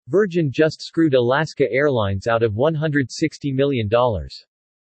Virgin just screwed Alaska Airlines out of $160 million.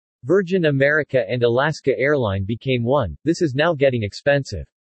 Virgin America and Alaska Airline became one. This is now getting expensive.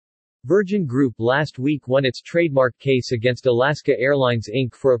 Virgin Group last week won its trademark case against Alaska Airlines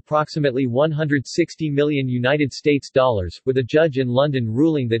Inc. for approximately $160 million, with a judge in London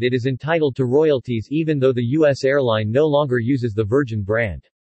ruling that it is entitled to royalties even though the U.S. airline no longer uses the Virgin brand.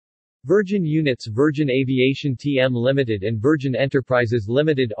 Virgin Units, Virgin Aviation TM Limited and Virgin Enterprises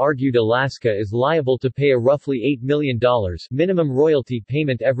Limited argued Alaska is liable to pay a roughly $8 million minimum royalty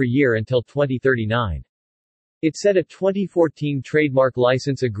payment every year until 2039. It said a 2014 trademark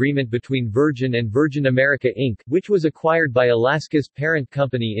license agreement between Virgin and Virgin America Inc., which was acquired by Alaska's parent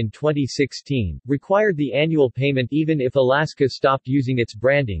company in 2016, required the annual payment even if Alaska stopped using its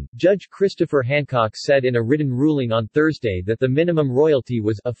branding. Judge Christopher Hancock said in a written ruling on Thursday that the minimum royalty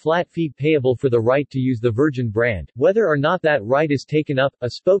was a flat fee payable for the right to use the Virgin brand. Whether or not that right is taken up,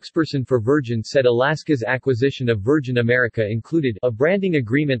 a spokesperson for Virgin said Alaska's acquisition of Virgin America included a branding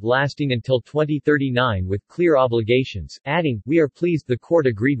agreement lasting until 2039 with clear obligations, adding, "We are pleased the court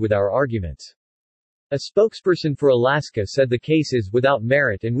agreed with our arguments." A spokesperson for Alaska said the case is without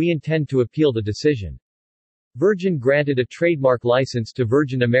merit and we intend to appeal the decision. Virgin granted a trademark license to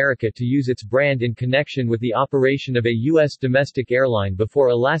Virgin America to use its brand in connection with the operation of a U.S. domestic airline before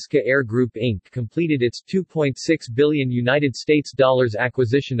Alaska Air Group Inc. completed its $2.6 billion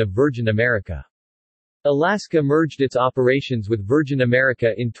acquisition of Virgin America. Alaska merged its operations with Virgin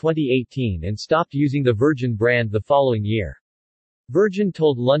America in 2018 and stopped using the Virgin brand the following year. Virgin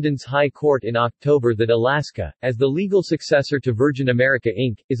told London's High Court in October that Alaska, as the legal successor to Virgin America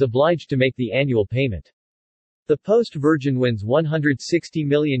Inc., is obliged to make the annual payment. The post-Virgin wins $160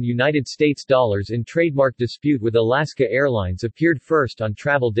 million in trademark dispute with Alaska Airlines appeared first on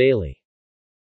Travel Daily.